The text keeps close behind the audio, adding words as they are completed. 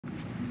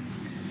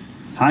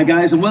Hi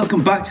guys, and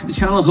welcome back to the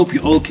channel. Hope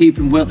you're all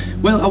keeping well.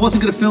 Well, I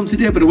wasn't going to film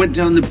today, but I went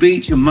down the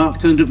beach and Mark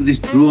turned up with his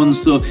drone,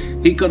 so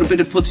he got a bit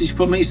of footage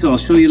for me, so I'll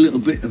show you a little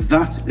bit of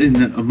that in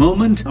a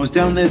moment. I was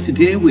down there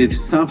today with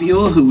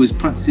Savio, who was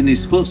practicing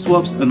his foot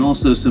swaps and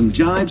also some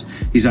jibes.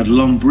 He's had a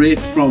long break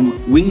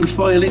from wing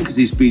foiling because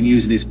he's been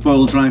using his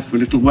foil drive for a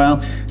little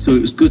while, so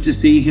it was good to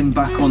see him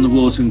back on the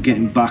water and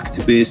getting back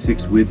to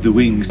basics with the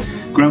wings.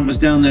 Grant was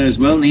down there as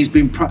well, and he's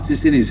been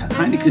practicing his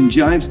Heineken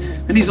jibes,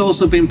 and he's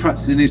also been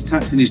practicing his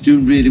tacks, and he's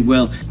doing really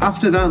well.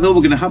 After that though,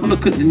 we're going to have a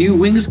look at the new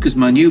wings because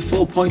my new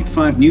 4.5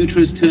 Neutra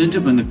has turned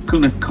up, and I'm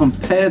going to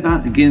compare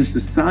that against the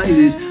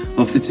sizes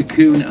of the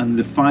Tycoon and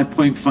the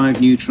 5.5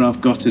 Neutra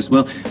I've got as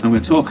well. I'm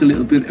going to talk a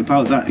little bit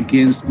about that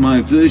against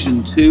my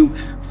version 2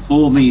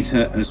 4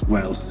 meter as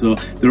well. So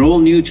they're all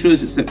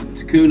Neutras except for the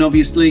Tycoon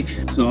obviously,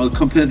 so I'll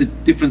compare the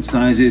different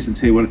sizes and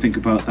tell you what I think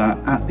about that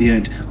at the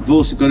end. We've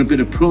also got a bit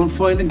of prone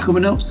foiling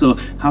coming up, so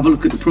have a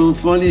look at the prone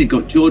foiling. You've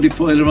got Geordie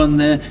foiler on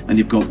there, and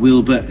you've got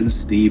Wilba and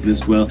Steve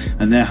as well,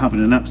 and they're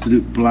having an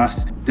absolute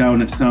blast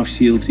down at South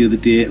Shields the other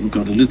day. We've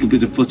got a little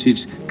bit of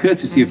footage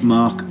courtesy of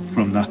Mark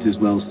from that as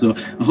well. So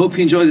I hope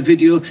you enjoy the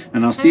video,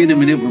 and I'll see you in a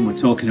minute when we're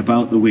talking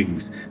about the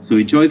wings. So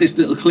enjoy this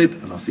little clip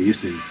and I'll see you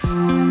soon.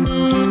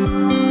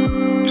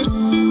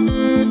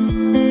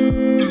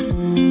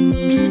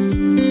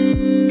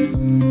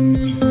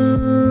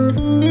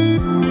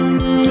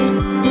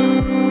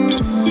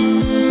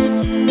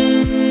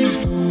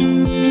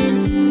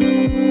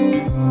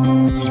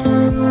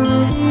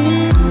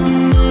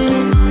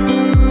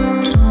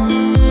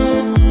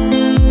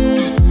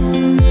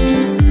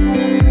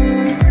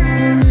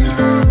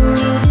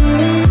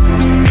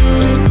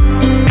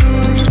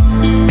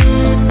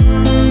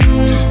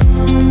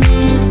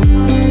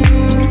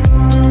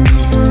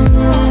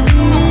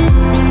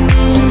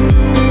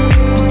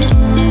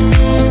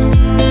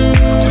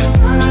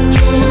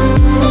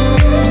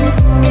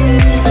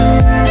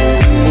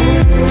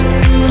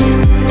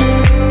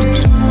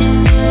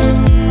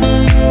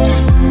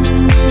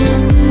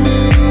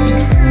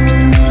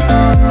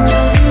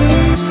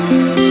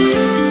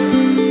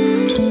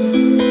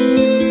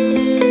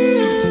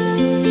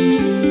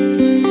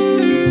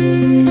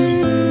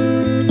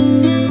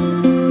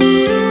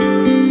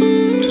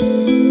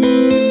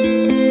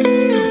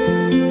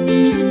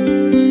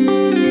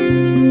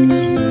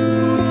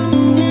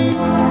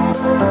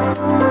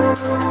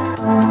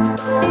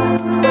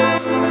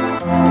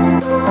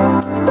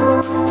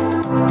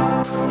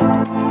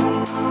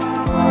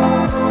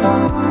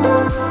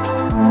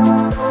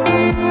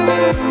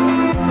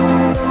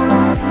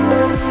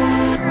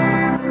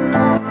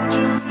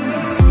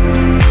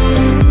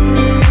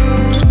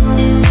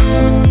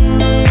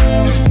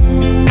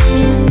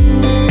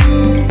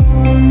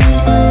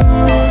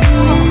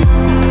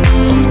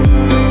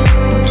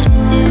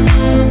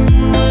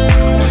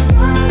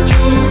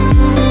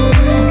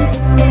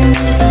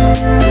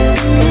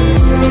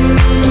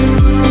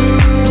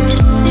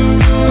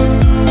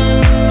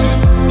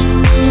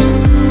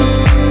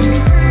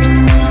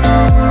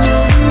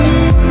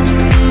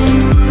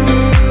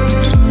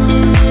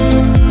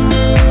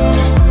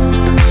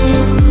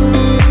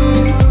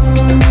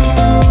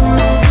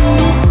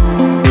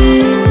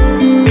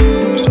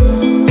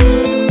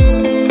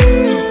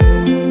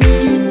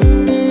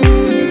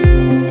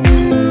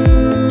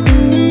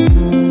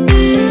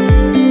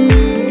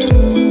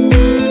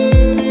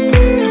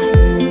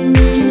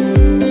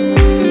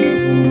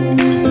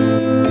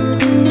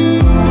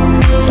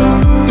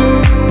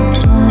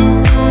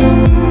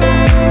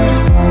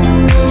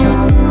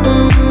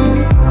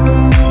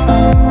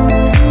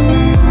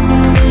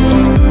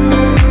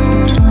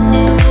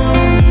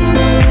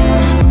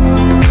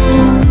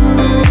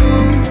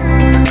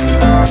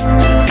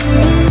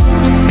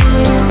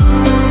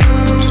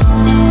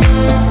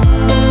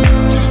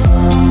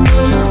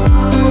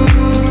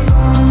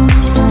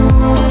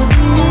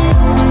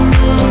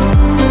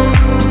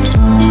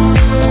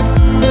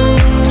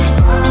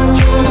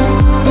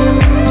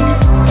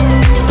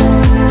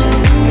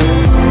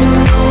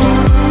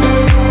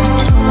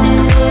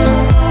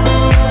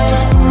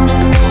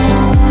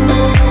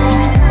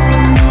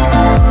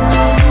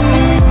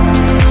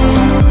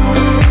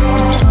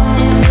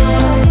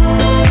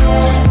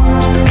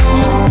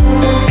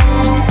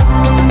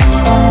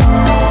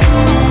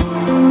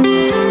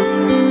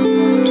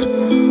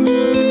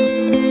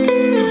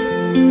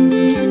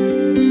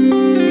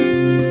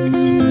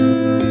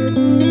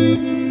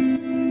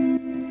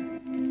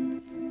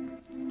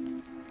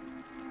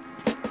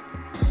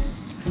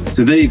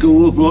 So there you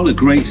go, overall a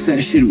great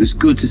session. It was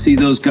good to see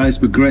those guys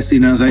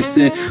progressing. As I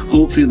say,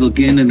 hopefully they'll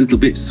gain a little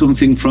bit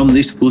something from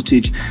this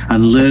footage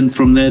and learn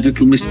from their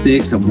little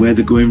mistakes and where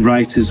they're going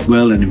right as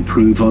well and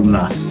improve on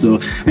that. So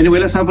anyway,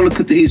 let's have a look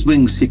at these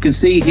wings. You can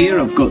see here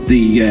I've got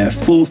the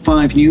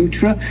 4.5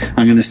 Neutra.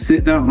 I'm going to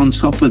sit that on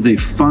top of the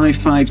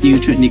 5.5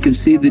 Neutra, and you can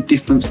see the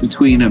difference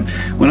between them.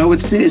 What I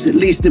would say is at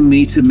least a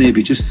meter,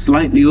 maybe just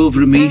slightly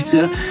over a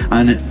meter.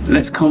 And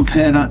let's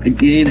compare that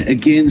again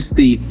against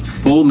the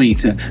 4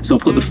 meter. So I'll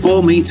put the 4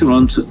 4 meter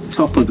on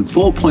top of the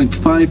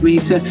 4.5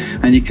 meter,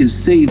 and you can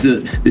see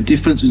that the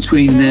difference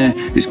between there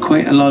is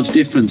quite a large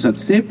difference. I'd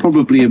say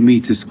probably a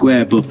meter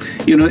square, but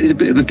you know, it's a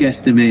bit of a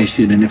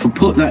guesstimation. And if I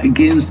put that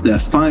against the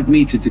 5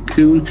 meter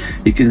Cocoon,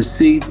 you can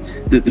see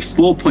that the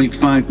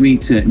 4.5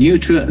 meter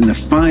Neutra and the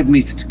 5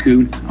 meter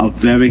Cocoon are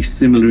very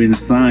similar in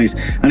size.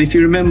 And if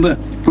you remember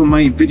from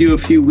my video a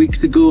few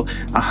weeks ago,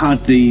 I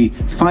had the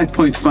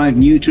 5.5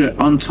 Neutra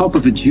on top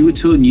of a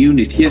duotone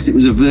unit. Yes, it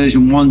was a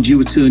version 1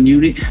 duotone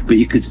unit, but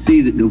you could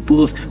see that they were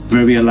both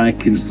very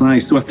alike in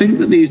size. So I think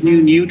that these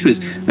new Neutras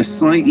are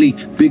slightly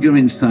bigger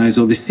in size,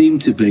 or they seem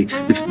to be.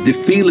 They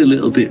feel a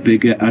little bit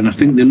bigger, and I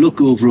think they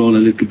look overall a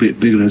little bit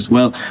bigger as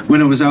well.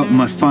 When I was out on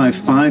my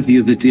 5.5 the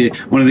other day,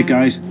 one of the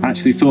guys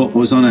actually thought I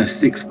was on a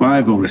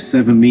 6.5 or a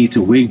 7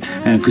 meter wing,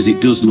 because it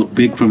does look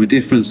big from a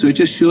distance. So it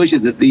just shows you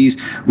that these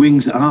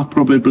wings are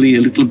probably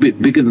a little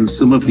bit bigger than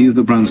some of the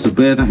other brands. So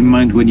bear that in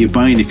mind when you're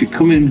buying. If you're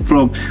coming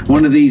from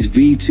one of these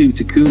V2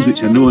 Cocoons,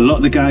 which I know a lot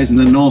of the guys in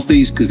the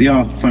northeast, because they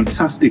are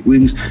fantastic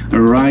wings,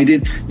 are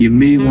riding, you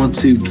may want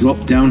to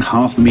drop down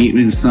half a meter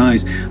in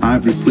size.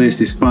 I've replaced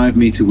this 5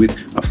 meter with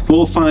a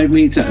 4.5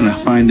 meter, and I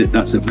find that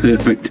that's a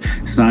perfect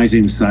size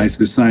in size,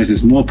 because size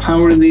has more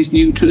power in these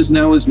Neutras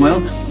now as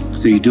well,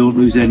 so you don't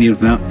lose any of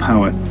that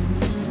power.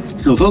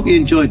 So I hope you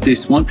enjoyed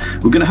this one.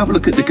 We're going to have a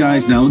look at the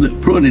guys now that are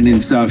running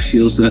in South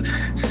Shields, so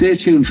stay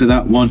tuned for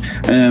that one.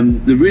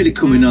 They're really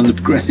coming on, they're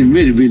progressing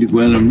really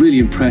well. I'm really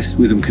impressed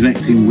with them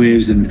connecting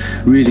waves and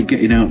really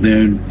getting out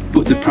there and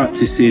put the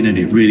practice in, and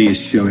it really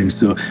is showing.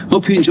 So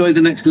hope you enjoy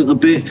the next little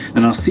bit,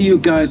 and I'll see you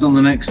guys on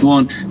the next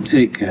one.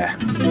 Take care.